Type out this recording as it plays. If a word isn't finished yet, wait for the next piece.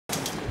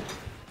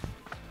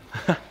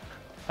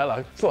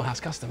Hello,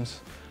 Slaughterhouse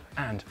Customs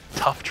and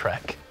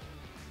Tuff-Trek.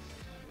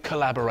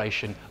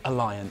 Collaboration,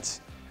 alliance,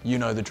 you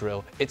know the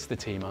drill, it's the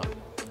team up.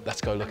 Let's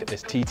go look at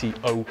this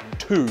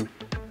TT02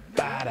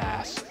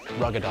 badass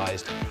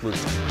ruggedized roof.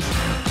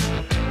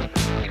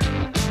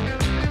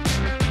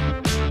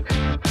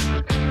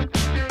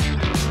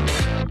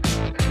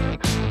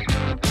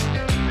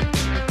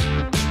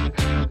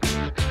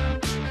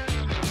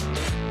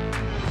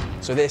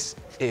 So this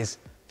is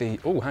the,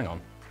 oh, hang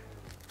on,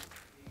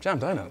 jam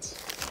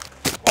donuts.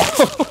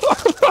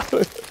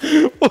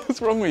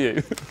 What's wrong with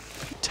you?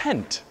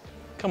 Tent,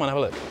 come on, have a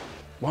look.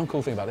 One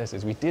cool thing about this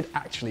is we did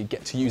actually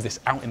get to use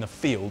this out in the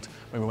field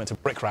when we went to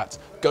Brick Rats.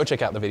 Go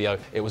check out the video,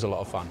 it was a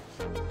lot of fun.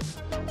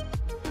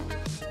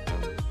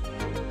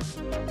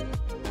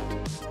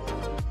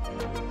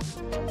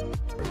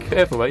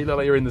 Careful, mate, you look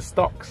like you're in the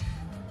stocks.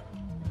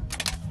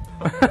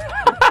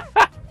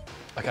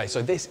 Okay,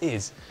 so this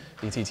is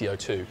the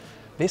TT02.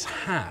 This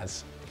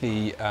has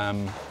the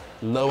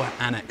lower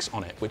annex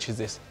on it, which is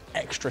this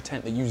extra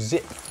tent that you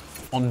zip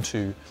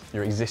onto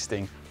your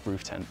existing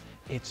roof tent.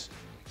 It's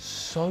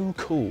so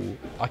cool.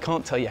 I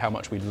can't tell you how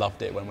much we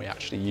loved it when we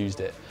actually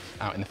used it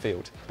out in the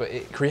field, but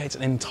it creates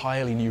an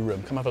entirely new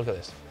room. Come have a look at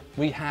this.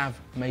 We have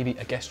maybe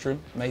a guest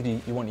room, maybe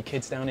you want your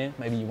kids down here,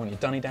 maybe you want your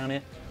dunny down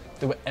here.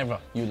 Do whatever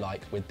you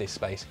like with this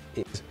space.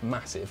 It's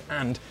massive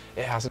and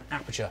it has an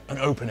aperture, an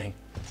opening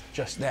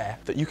just there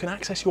that you can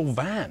access your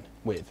van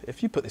with,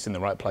 if you put this in the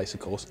right place, of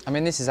course. I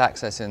mean, this is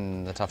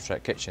accessing the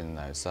Tuff-Trek kitchen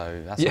though,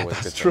 so that's yeah, always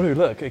good. That's true.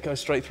 Look, it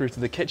goes straight through to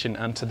the kitchen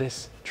and to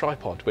this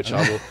tripod, which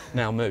I will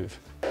now move.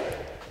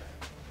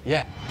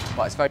 Yeah.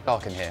 But it's very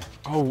dark in here.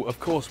 Oh, of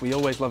course, we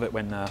always love it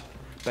when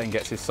Ben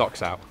gets his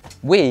socks out.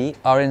 We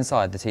are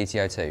inside the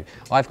TT02.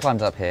 I've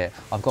climbed up here.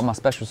 I've got my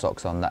special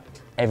socks on that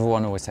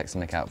everyone always takes a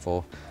look out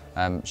for.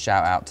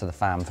 Shout out to the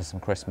fam for some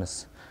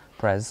Christmas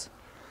presents.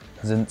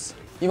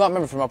 You might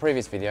remember from our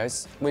previous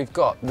videos, we've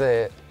got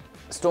the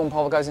storm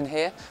pole that goes in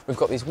here. We've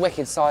got these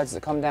wicked sides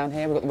that come down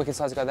here. We've got the wicked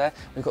sides that go there.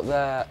 We've got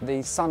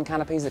the sun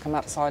canopies that come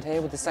out the side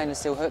here with the stainless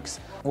steel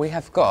hooks. We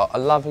have got a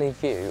lovely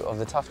view of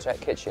the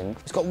Tuff-Trek kitchen.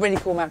 It's got a really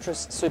cool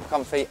mattress, super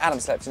comfy. Adam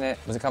slept in it.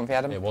 Was it comfy,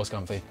 Adam? It was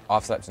comfy.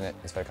 I've slept in it.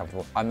 It's very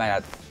comfortable. I may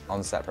add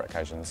on separate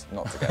occasions,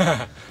 not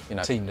together. You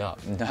know, teamed up.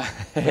 No.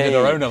 We did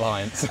our own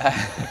alliance.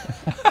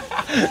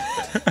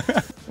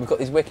 We've got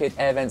these wicked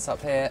air vents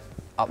up here,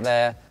 up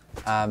there.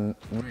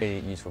 Really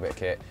useful bit of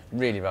kit,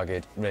 really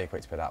rugged, really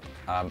quick to put up.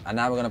 And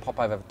now we're going to pop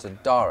over to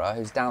Dara,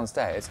 who's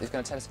downstairs, who's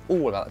going to tell us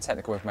all about the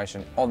technical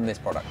information on this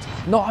product.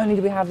 Not only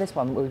do we have this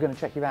one, we're going to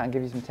check you out and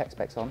give you some tech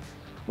specs on.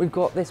 We've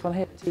got this one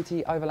here,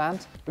 TT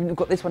Overland. We've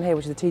got this one here,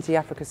 which is the TT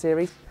Africa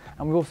series.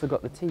 And we've also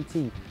got the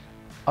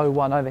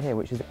TT01 over here,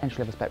 which is the entry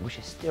level spec, which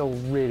is still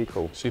really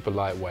cool. Super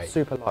lightweight.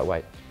 Super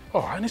lightweight.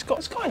 Oh, and it's got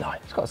a skylight.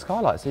 It's got a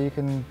skylight, so you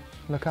can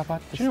look up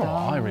at the Do you know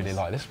stars. what? I really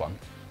like this one.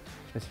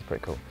 This is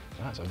pretty cool.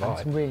 That's a And vibe.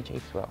 it's really cheap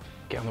as well.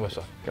 Get on the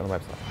website. Get on the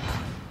website.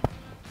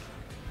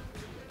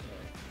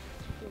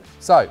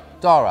 So,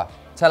 Dara,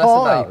 tell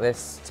us about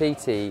this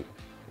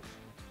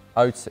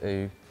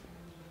TT02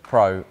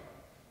 Pro.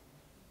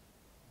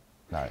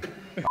 No.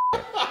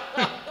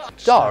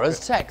 Dara's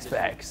tech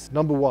specs.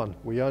 Number 1,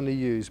 we only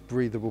use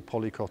breathable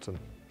polycotton.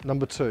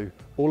 Number 2,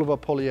 all of our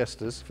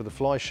polyesters for the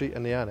fly sheet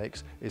and the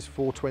annex is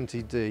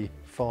 420D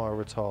fire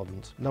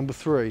retardant. Number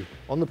 3,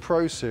 on the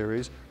Pro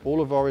series, all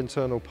of our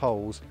internal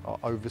poles are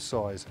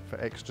oversized for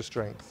extra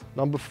strength.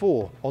 Number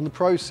 4, on the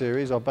Pro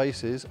series, our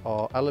bases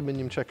are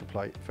aluminium checker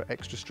plate for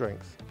extra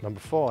strength.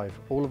 Number 5,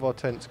 all of our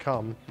tents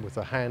come with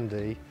a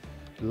handy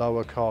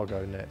lower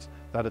cargo net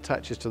that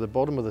attaches to the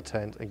bottom of the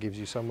tent and gives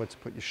you somewhere to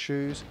put your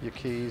shoes, your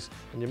keys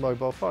and your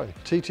mobile phone.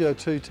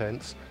 TT02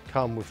 tents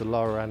come with the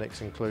lower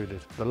annex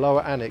included. The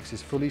lower annex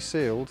is fully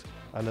sealed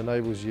and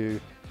enables you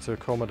to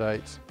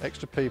accommodate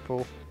extra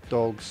people,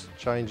 dogs,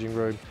 changing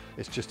room.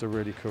 It's just a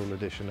really cool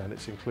addition and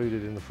it's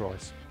included in the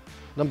price.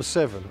 Number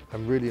 7,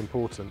 and really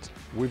important,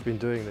 we've been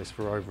doing this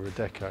for over a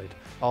decade.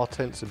 Our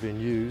tents have been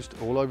used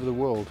all over the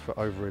world for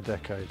over a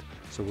decade.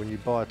 So when you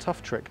buy a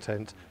Tuff-Trek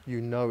tent,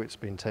 you know it's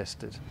been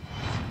tested.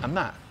 And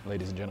that,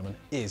 ladies and gentlemen,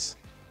 is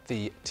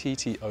the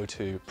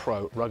TT02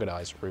 Pro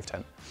ruggedized roof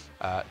tent.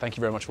 Thank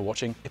you very much for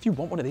watching. If you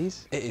want one of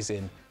these, it is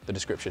in the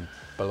description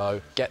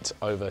below. Get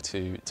over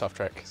to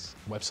Tuff-Trek's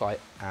website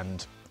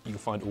and you can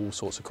find all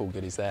sorts of cool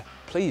goodies there.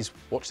 Please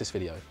watch this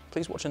video.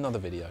 Please watch another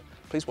video.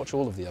 Please watch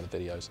all of the other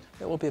videos.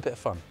 It will be a bit of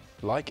fun.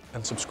 Like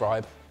and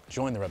subscribe,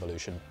 join the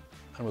revolution,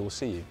 and we will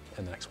see you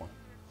in the next one.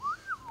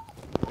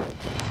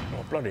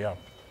 Oh, bloody hell.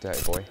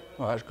 Dirty boy.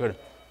 Oh, that's good.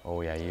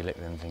 Oh yeah, you lick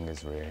them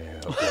fingers real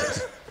good.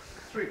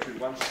 3, 2,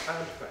 1, and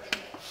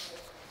fashion.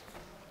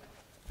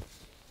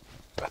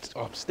 That's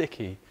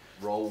sticky.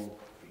 Roll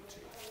VT.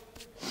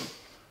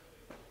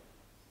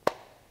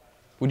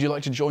 Would you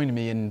like to join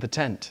me in the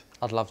tent?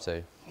 I'd love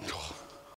to.